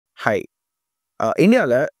High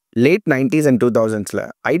இந்தியாவில் late 90s and 2000ஸ்ல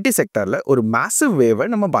ID செக்டரில் ஒரு massive வேவை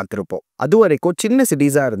நம்ம பார்த்துருப்போம். அது வரைக்கும் சின்ன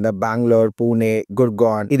சிட்டிஸாக இருந்த பெங்களூர், பூனே,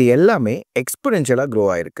 குர்கான் இது எல்லாமே எக்ஸ்போனென்ஷியலாக க்ரோ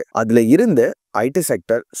ஆயிருக்கு. அதில் இருந்து IT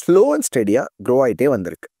sector slow and ஸ்டெடியாக grow ஆகிட்டே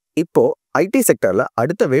வந்திருக்கு. இப்போ ஐடி செக்டரில்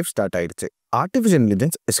அடுத்த வேவ் ஸ்டார்ட் ஆயிடுச்சு. Artificial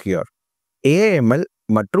intelligence is here. AIML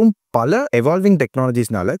மற்றும் பல எவால்விங்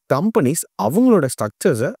டெக்னாலஜிஸ்னால கம்பெனிஸ் அவங்களோட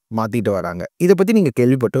ஸ்ட்ரக்சர்ஸை மாற்றிட்டு வராங்க. இதை பற்றி நீங்கள்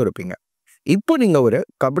கேள்விப்பட்டும் இருப்பீங்க. இப்போ நீங்கள் ஒரு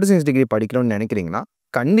கம்ப்யூட்டர் சயின்ஸ் டிகிரி படிக்கணும்னு நினைக்கிறீங்கன்னா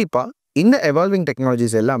கண்டிப்பாக இந்த எவால்விங்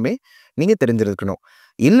டெக்னாலஜிஸ் எல்லாமே நீங்கள் தெரிஞ்சிருக்கணும்.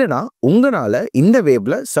 இல்லைனா உங்களால் இந்த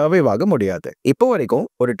வேவ்ல சர்வைவ் ஆக முடியாது. இப்போ வரைக்கும்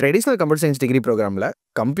ஒரு ட்ரெடிஷ்னல் கம்ப்யூட்டர் சயின்ஸ் டிகிரி ப்ரோக்ராமில்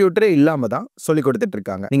கம்ப்யூட்டரே இல்லாமல் தான் சொல்லிக் கொடுத்துட்டு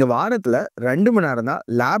இருக்காங்க. நீங்கள் வாரத்தில் 2 மணி நேரம் தான்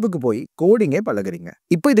லேபுக்கு போய் கோடிங்கே பழகுறீங்க.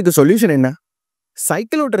 இப்போ இதுக்கு சொல்யூஷன் என்ன?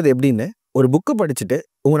 சைக்கிள் ஓட்டுறது எப்படின்னு ஒரு புக்கு படிச்சுட்டு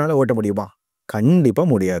உங்களால் ஓட்ட முடியுமா? கண்டிப்பாக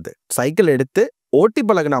முடியாது. சைக்கிள் எடுத்து ஓட்டி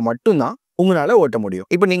பழகினா மட்டும்தான் உங்களால் ஓட்ட முடியும்.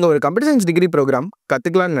 இப்போ நீங்கள் ஒரு கம்ப்யூட்டர் சயின்ஸ் டிகிரி ப்ரோக்ராம்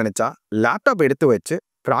கற்றுக்கலான்னு நினச்சா லேப்டாப் எடுத்து வச்சு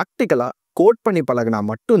ப்ராக்டிக்கலாக கோட் பண்ணி பழகினா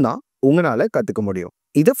மட்டும்தான் உங்களால் கற்றுக்க முடியும்.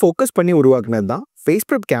 இதை ஃபோக்கஸ் பண்ணி உருவாக்குனது தான்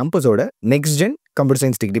Facebook கேம்பஸோட next gen computer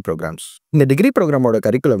science degree programs. இந்த டிகிரி ப்ரோக்ராமோட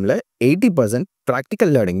கரிக்குலமில் 80%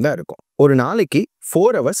 ப்ராக்டிக்கல் லேர்னிங் தான் இருக்கும். ஒரு நாளைக்கு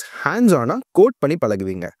 4 hours ஹேண்ட்ஸ் ஆனாக கோட் பண்ணி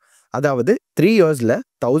பழகுவீங்க. அதாவது 3 yearsல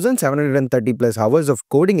 1730+ hours ஆஃப்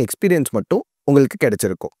கோடிங் எக்ஸ்பீரியன்ஸ் மட்டும் உங்களுக்கு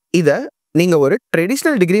கிடைச்சிருக்கும். இதை நீங்கள் ஒரு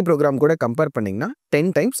ட்ரெடிஷ்னல் டிகிரி ப்ரோக்ராம் கூட கம்பேர் பண்ணிங்கன்னா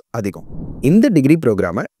 10 times அதிகம். இந்த டிகிரி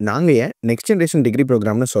ப்ரோக்ராமை நாங்கள் ஏன் நெக்ஸ்ட் ஜென்ரேஷன் டிகிரி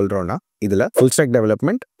ப்ரோக்ராம்னு சொல்கிறோன்னா இதில் full stock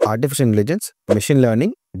development, artificial intelligence, machine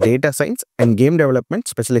learning, data science and game development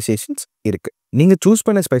specialisations இருக்குது. நீங்கள் சூஸ்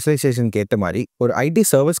பண்ண ஸ்பெஷலைசேஷனுக்கு ஏற்ற மாதிரி ஒரு ஐடி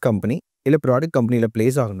சர்வீஸ் கம்பெனி இல்லை ப்ராடக்ட் கம்பெனியில்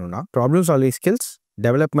பிளேஸ் ஆகணும்னா problem solving skills,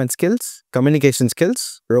 development skills, communication skills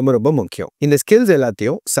ரொம்ப முக்கியம். இந்த ஸ்கில்ஸ்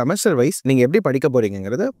எல்லாத்தையும் செமஸ்டர் வைஸ் நீங்கள் எப்படி படிக்க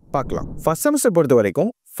போறீங்கிறத பார்க்கலாம். ஃபர்ஸ்ட் செமஸ்டர் பொறுத்த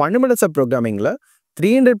வரைக்கும் ஃபண்டமெண்டல்ஸ் ஆஃப் ப்ரோக்ராமிங்கில்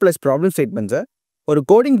 300+ ப்ராப்ளம் ஸ்டேட்மெண்ட்ஸை ஒரு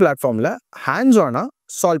கோடிங் பிளாட்ஃபார்மில் ஹேண்ட்ஸ் ஆனாக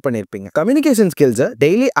சால்வ் பண்ணியிருப்பீங்க. கம்யூனிகேஷன் ஸ்கில்ஸை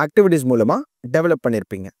டெய்லி ஆக்டிவிட்டிஸ் மூலமாக டெவலப்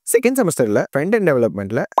பண்ணியிருப்பீங்க. செகண்ட் செமஸ்டரில் front and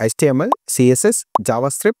டெவலப்மெண்ட்டில் HTML, CSS,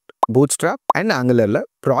 JavaScript, bootstrap and ஆங்குலரில்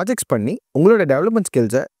projects பண்ணி உங்களோட டெவலப்மெண்ட்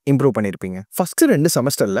ஸ்கில்ஸை இம்ப்ரூவ் பண்ணியிருப்பீங்க. ஃபர்ஸ்ட் 2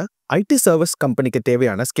 செமஸ்டரில் ஐடி சர்வீஸ் கம்பெனிக்கு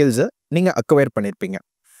தேவையான ஸ்கில்ஸை நீங்கள் அக்வயர் பண்ணியிருப்பீங்க.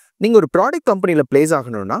 நீங்கள் ஒரு ப்ராடக்ட் கம்பெனியில் பிளேஸ்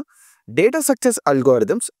ஆகணும்னா டேட்டா ஸ்ட்ரக்சர்ஸ்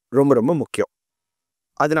அல்காரிதம்ஸ் ரொம்ப முக்கியம்.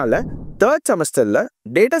 அதனால 3rd செமஸ்டரில்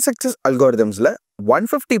டேட்டா ஸ்ட்ரக்சர்ஸ் அல்காரிதம்ஸில்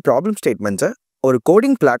 150 ப்ராப்ளம் ஸ்டேட்மெண்ட்ஸை ஒரு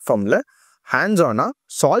கோடிங் பிளாட்ஃபார்மில் ஹேண்ட்ஸ் ஆனாக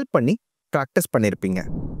சால்வ் பண்ணி ப்ராக்டிஸ் பண்ணியிருப்பீங்க.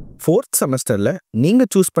 4th செமஸ்டரில் நீங்கள்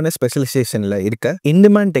சூஸ் பண்ண ஸ்பெஷலைசேஷனில் இருக்க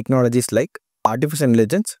இன்டிமாண்ட் technologies like artificial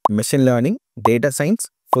intelligence, machine learning, data science,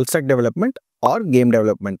 full stock development R game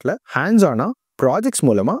டெவலப்மெண்ட்டில் hands ஆனாக projects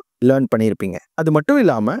மூலமாக லேர்ன் பண்ணியிருப்பீங்க. அது மட்டும்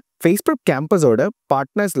இல்லாமல் Facebook கேம்பஸோட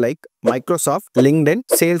partners like Microsoft, LinkedIn,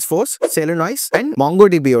 Salesforce, செலனாய்ஸ் and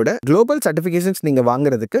மாங்கோடிபியோட global certifications நீங்கள்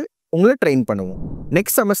வாங்குறதுக்கு உங்களை ட்ரெயின் பண்ணுவோம்.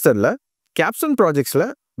 நெக்ஸ்ட் செமஸ்டரில் கேப்ஸ்டோன் ப்ராஜெக்ட்ஸில்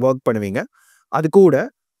ஒர்க் பண்ணுவீங்க. அது கூட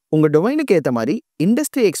உங்கள் டொமைனுக்கு ஏற்ற மாதிரி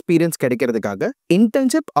industry experience கிடைக்கிறதுக்காக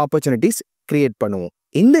internship opportunities create பண்ணுவோம்.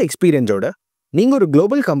 இந்த எக்ஸ்பீரியன்ஸோட நீங்கள் ஒரு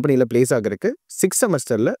குளோபல் கம்பெனியில் பிளேஸ் ஆகிறதுக்கு 6th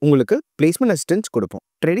செமஸ்டரில் உங்களுக்கு பிளேஸ்மெண்ட் அசிஸ்டன்ஸ் கொடுப்போம்.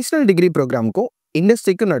 ட்ரெடிஷ்னல் டிகிரி ப்ரோக்ராமுக்கும்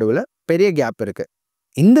இண்டஸ்ட்ரிக்கும் நடுவில் பெரிய கேப் இருக்குது.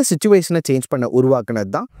 இந்த சிச்சுவேஷனை சேஞ்ச் பண்ண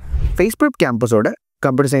உருவாக்குனது தான் Facebook கேம்பஸோட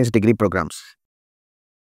computer science degree programs.